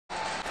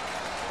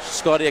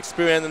She's got the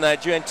experience. The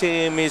Nigerian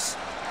team is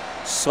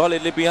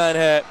solidly behind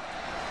her.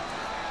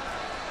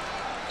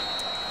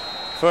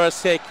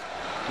 First kick,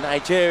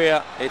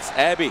 Nigeria. It's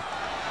Abby.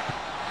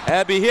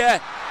 Abby here,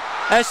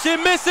 and she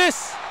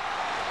misses.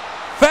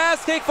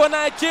 First kick for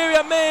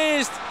Nigeria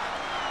missed.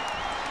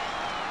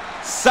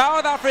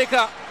 South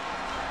Africa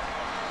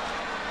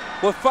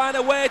will find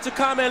a way to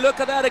come and look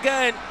at that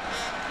again.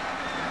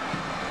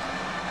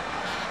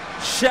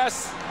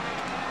 Chess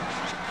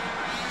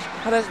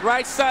at his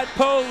right side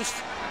post.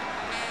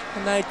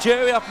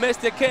 Nigeria have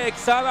missed the kick.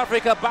 South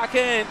Africa back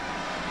in,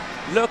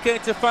 looking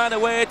to find a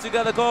way to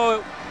get a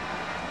goal.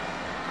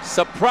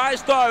 Surprise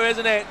story,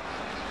 isn't it?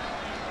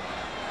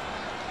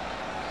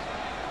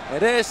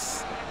 It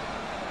is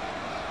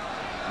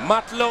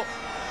Matlo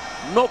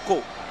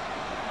Noko,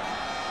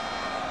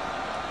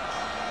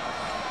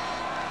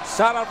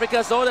 South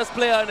Africa's oldest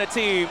player in the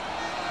team.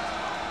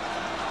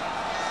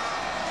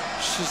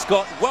 She's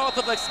got wealth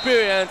of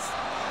experience.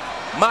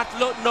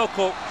 Matlo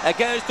Noko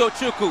against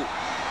Tochukwu.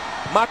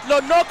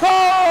 Matlo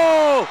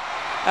Noko!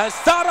 And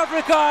South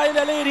Africa in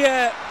the lead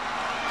here.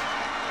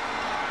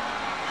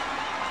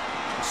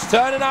 It's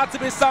turning out to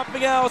be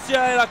something else here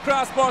in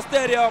Accra Sports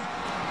Stadium.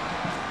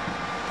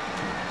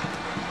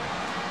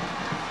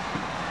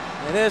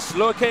 It is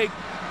looking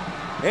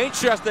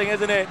interesting,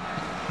 isn't it?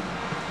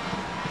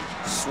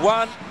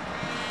 Swan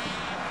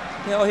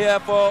here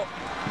for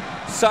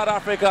South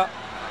Africa.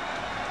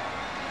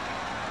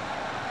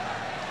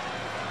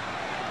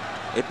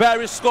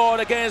 Iberi scored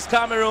against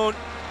Cameroon.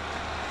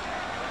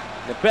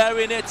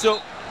 Iberi need to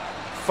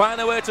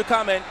find a way to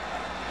come in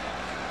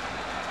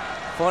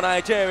for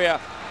Nigeria.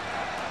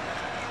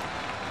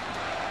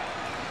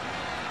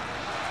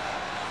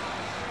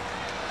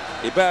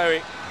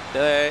 Iberi,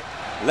 the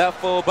left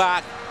full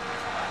back,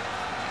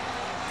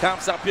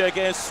 comes up here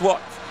against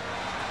Swat.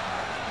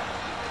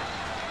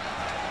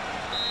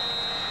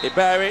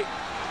 Iberi,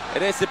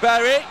 it is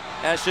Iberi,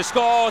 and she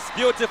scores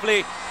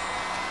beautifully.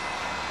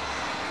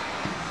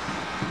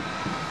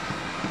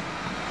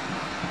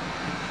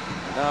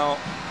 Now,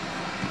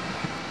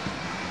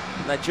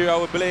 Nigeria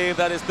will believe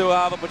that they still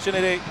have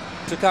opportunity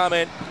to come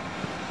in.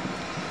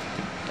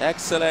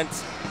 Excellent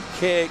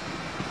kick,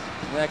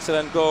 an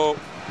excellent goal.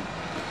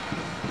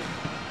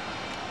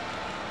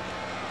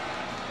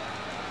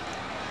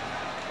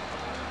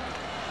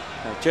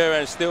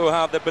 Nigerians still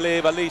have the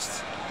belief at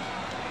least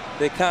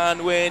they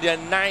can win their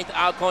 9th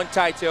AWCON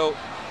title.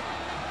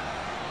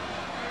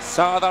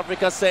 South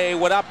Africa say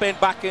what happened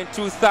back in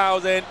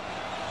 2000.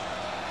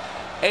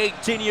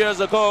 18 years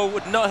ago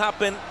would not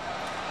happen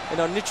in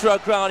a neutral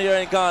ground here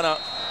in Ghana.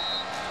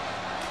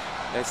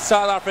 It's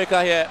South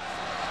Africa here.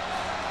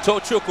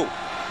 Tochukwu.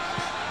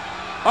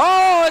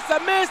 Oh, it's a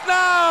miss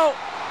now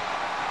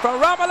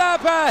from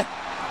Ramalepe.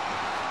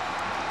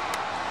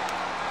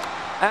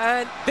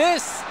 And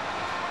this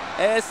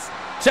is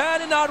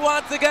turning out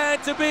once again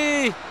to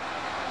be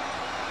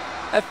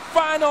a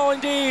final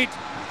indeed.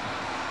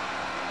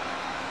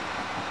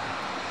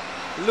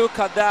 Look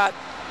at that.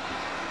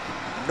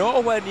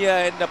 Nowhere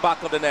near in the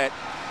back of the net.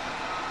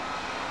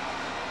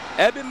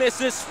 Ebby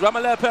misses,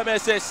 Ramalepe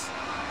misses.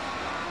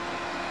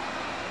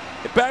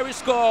 Iberi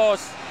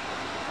scores.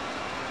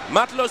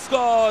 Matlo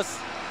scores.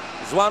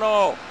 It's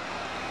 1-0.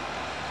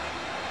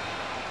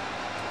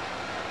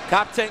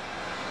 Captain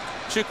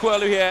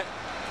Chukwuelu here.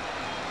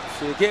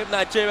 She gave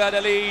Nigeria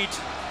the lead.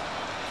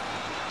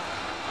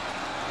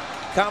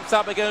 Comes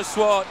up against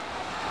Swat.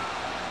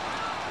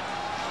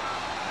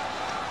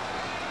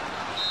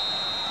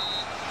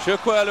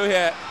 Chukwuelu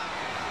here.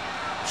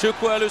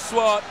 Chukwuelu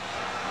Swat.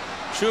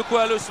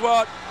 Chukwuelu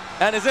Swat.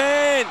 And is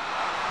in.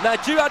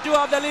 Nigeria do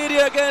have the lead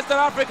here against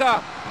South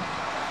Africa.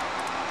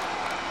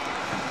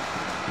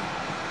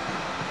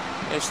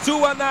 It's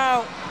 2-1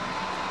 now.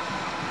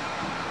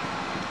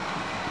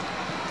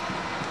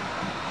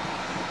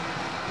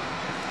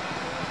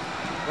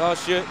 Go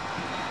shoot.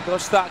 Go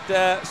stack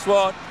there.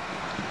 Swat.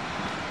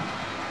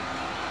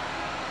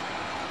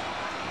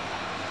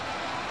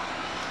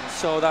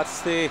 So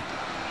that's the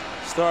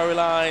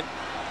storyline.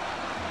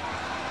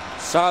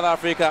 South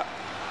Africa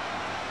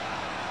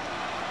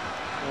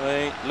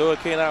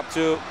looking up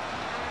to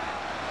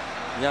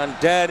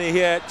Nyandeni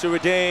here to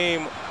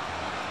redeem,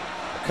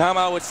 come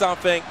out with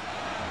something.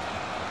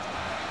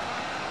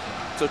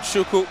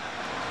 Tochukwu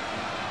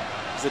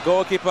is the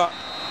goalkeeper.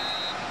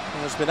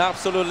 It's been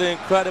absolutely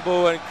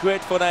incredible and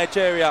great for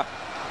Nigeria.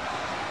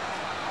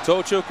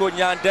 Tochukwu,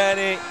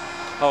 Nyandeni.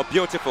 Oh,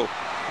 beautiful,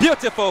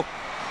 beautiful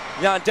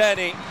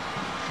Nyandeni.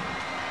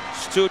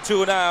 It's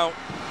 2-2 now.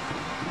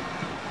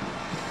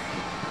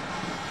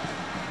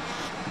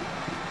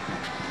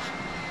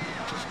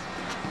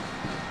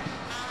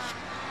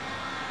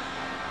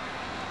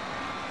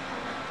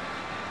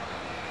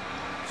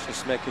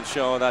 Just making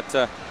sure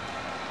that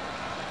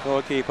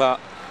goalkeeper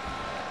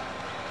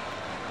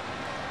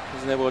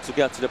isn't able to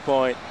get to the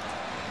point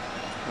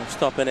of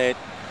stopping it.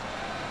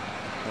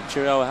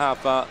 Nigeria will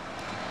have a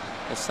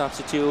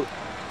substitute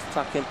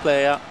attacking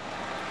player.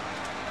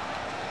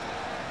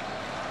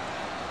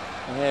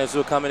 And here's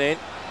who coming in.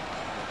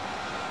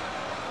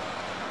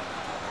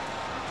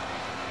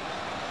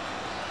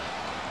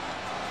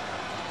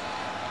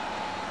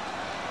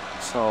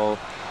 So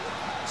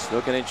it's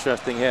looking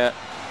interesting here.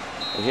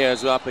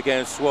 Here's who up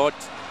against Swart.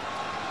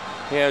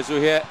 Here's who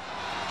here.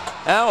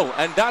 Oh,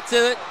 and that's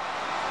it.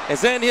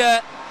 It's in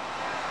here.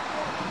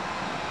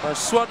 But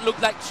Swart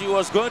looked like she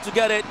was going to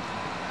get it.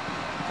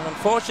 And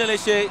unfortunately,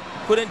 she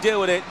couldn't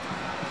deal with it.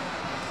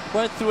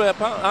 Went through her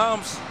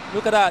arms.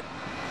 Look at that.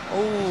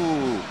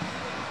 Oh,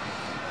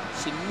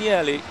 she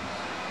nearly.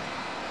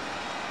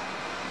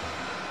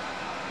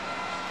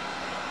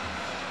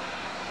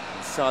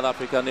 South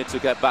Africa need to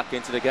get back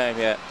into the game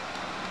here.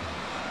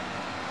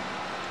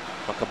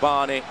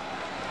 Makabane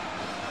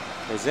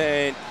is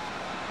in.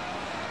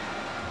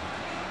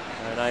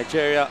 And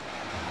Nigeria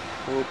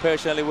will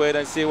patiently wait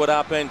and see what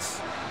happens.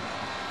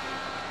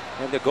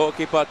 And the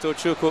goalkeeper,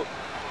 Tochukwu,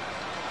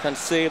 can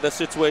save the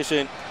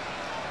situation.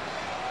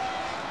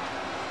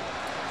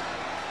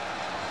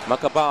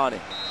 Makabane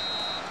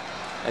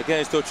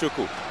against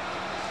Tochukwu.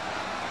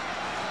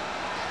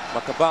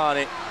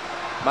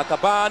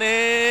 Makabane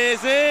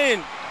is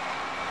in.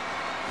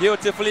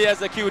 Beautifully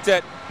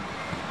executed.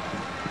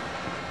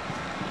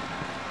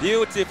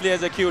 Beautifully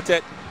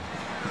executed.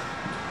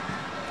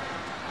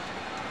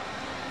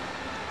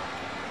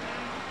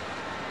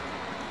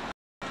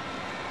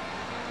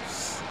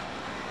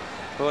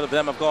 Both of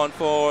them have gone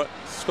for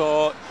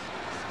score.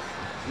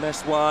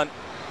 Missed one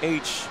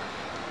each.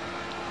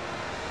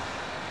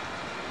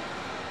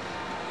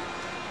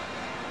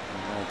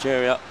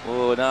 Nigeria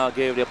will now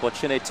give the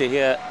opportunity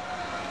here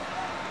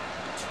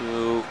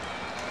to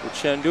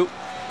Uchendu.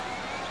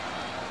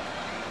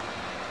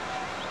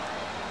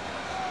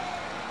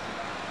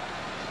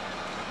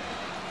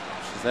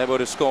 She's able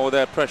to score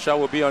there. Pressure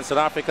will be on South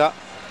Africa.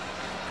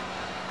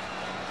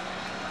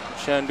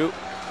 Uchendu.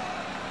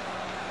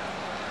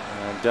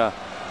 And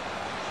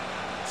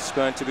it's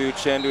going to be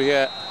Uchendu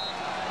here.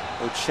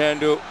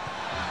 Uchendu.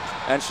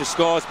 And she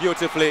scores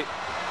beautifully.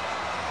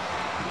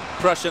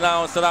 Pressure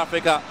now on South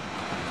Africa.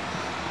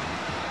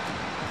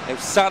 If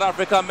South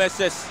Africa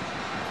misses,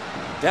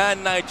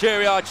 then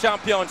Nigeria are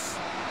champions.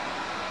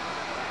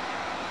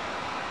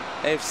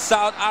 If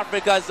South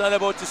Africa is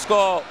unable to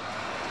score,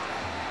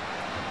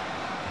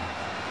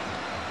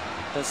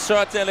 then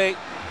certainly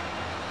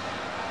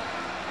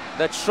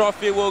the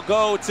trophy will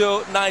go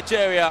to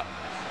Nigeria.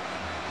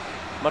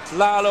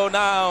 Matlalo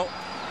now.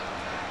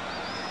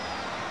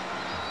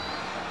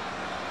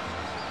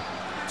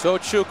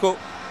 Tochukwu.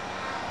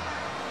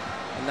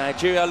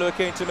 Nigeria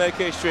looking to make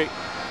history.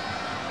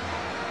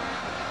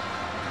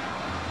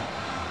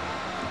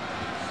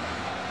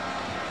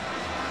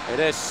 It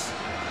is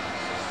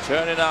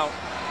turning out.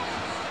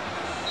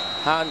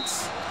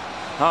 Hands,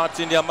 heart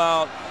in their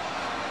mouth.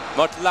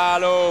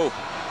 Matlalo.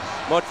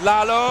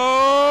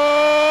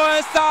 Matlalo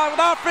and South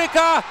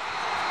Africa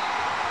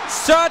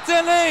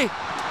certainly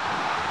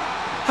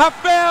have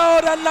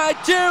failed, and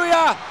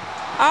Nigeria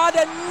are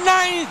the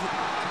 9th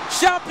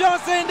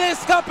champions in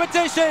this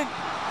competition.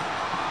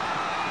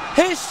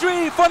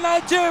 History for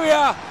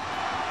Nigeria.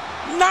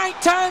 9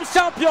 times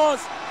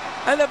champions,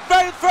 and the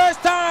very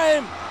first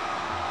time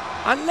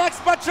an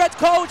expatriate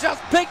coach has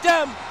picked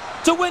them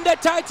to win the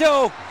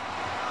title.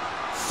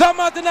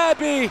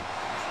 Samadinabi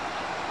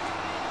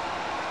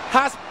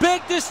has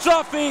picked this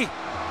trophy,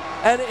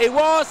 and it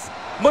was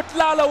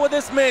Mutlalo with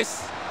this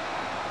miss.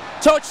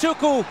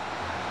 Tochukwu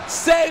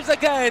saves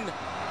again.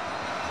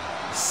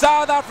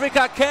 South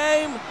Africa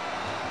came,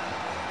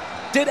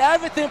 did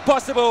everything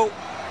possible,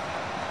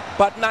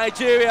 but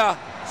Nigeria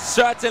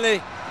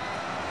certainly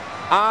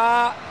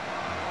are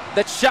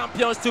the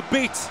champions to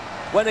beat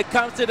when it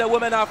comes to the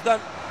women AFCON.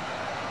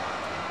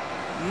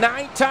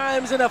 9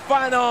 times in the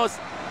finals,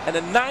 and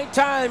the 9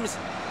 times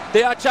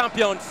they are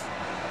champions.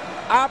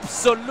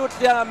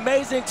 Absolutely an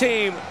amazing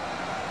team.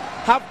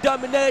 Have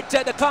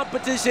dominated the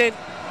competition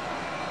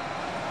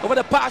over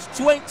the past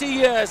 20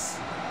 years.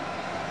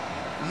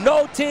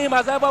 No team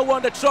has ever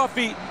won the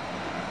trophy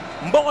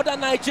more than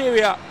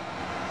Nigeria.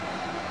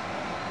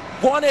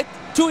 Won it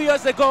 2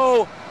 years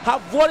ago,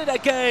 have won it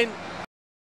again.